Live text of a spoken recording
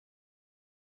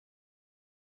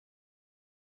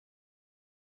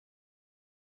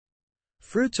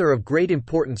Fruits are of great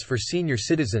importance for senior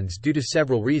citizens due to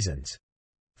several reasons.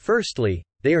 Firstly,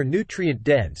 they are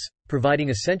nutrient-dense, providing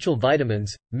essential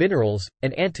vitamins, minerals,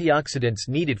 and antioxidants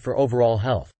needed for overall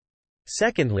health.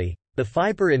 Secondly, the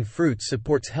fiber in fruits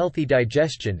supports healthy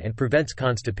digestion and prevents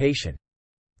constipation.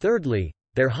 Thirdly,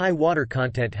 their high water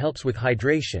content helps with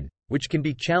hydration, which can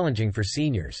be challenging for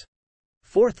seniors.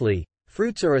 Fourthly,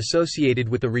 fruits are associated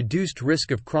with a reduced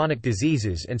risk of chronic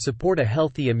diseases and support a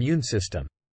healthy immune system.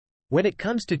 When it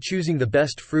comes to choosing the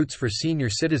best fruits for senior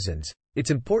citizens, it's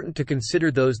important to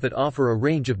consider those that offer a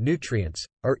range of nutrients,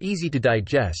 are easy to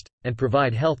digest, and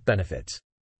provide health benefits.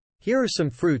 Here are some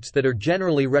fruits that are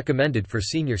generally recommended for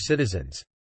senior citizens.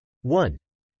 1.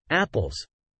 Apples.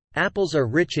 Apples are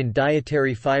rich in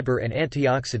dietary fiber and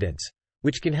antioxidants,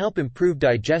 which can help improve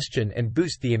digestion and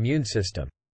boost the immune system.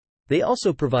 They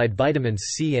also provide vitamins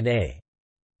C and A.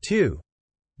 2.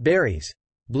 Berries.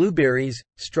 Blueberries,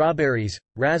 strawberries,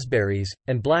 raspberries,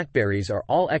 and blackberries are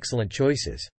all excellent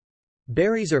choices.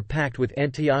 Berries are packed with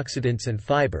antioxidants and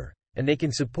fiber, and they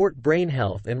can support brain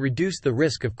health and reduce the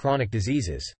risk of chronic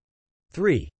diseases.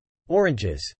 3.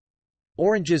 Oranges.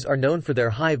 Oranges are known for their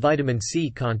high vitamin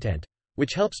C content,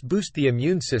 which helps boost the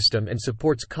immune system and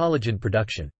supports collagen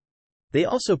production. They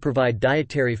also provide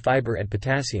dietary fiber and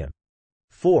potassium.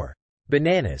 4.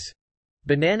 Bananas.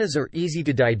 Bananas are easy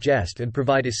to digest and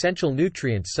provide essential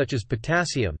nutrients such as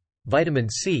potassium, vitamin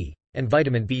C, and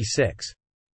vitamin B6.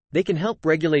 They can help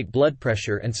regulate blood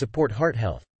pressure and support heart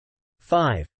health.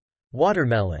 5.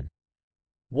 Watermelon.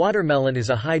 Watermelon is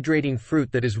a hydrating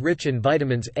fruit that is rich in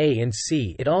vitamins A and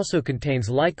C. It also contains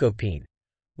lycopene,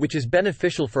 which is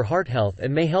beneficial for heart health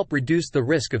and may help reduce the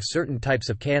risk of certain types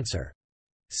of cancer.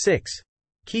 6.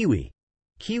 Kiwi.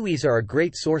 Kiwis are a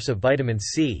great source of vitamin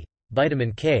C,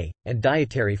 vitamin K, and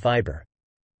dietary fiber.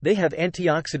 They have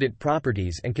antioxidant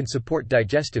properties and can support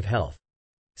digestive health.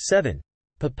 7.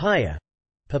 Papaya.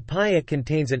 Papaya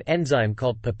contains an enzyme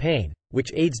called papain,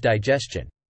 which aids digestion.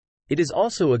 It is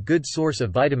also a good source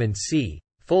of vitamin C,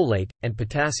 folate, and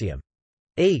potassium.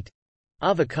 8.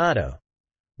 Avocado.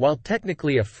 While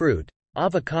technically a fruit,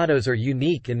 avocados are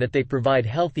unique in that they provide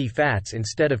healthy fats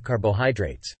instead of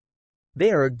carbohydrates.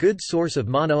 They are a good source of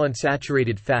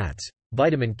monounsaturated fats,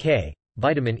 vitamin K,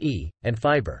 vitamin E, and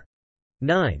fiber.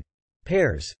 9.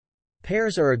 Pears.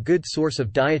 Pears are a good source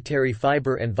of dietary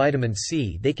fiber and vitamin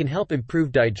C. They can help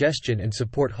improve digestion and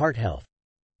support heart health.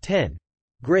 10.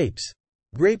 Grapes.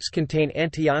 Grapes contain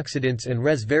antioxidants and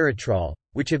resveratrol,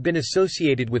 which have been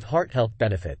associated with heart health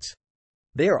benefits.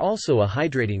 They are also a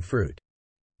hydrating fruit.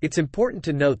 It's important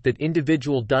to note that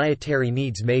individual dietary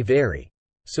needs may vary,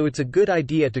 so it's a good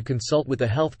idea to consult with a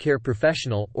healthcare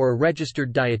professional or a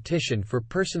registered dietitian for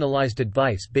personalized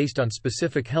advice based on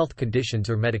specific health conditions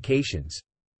or medications.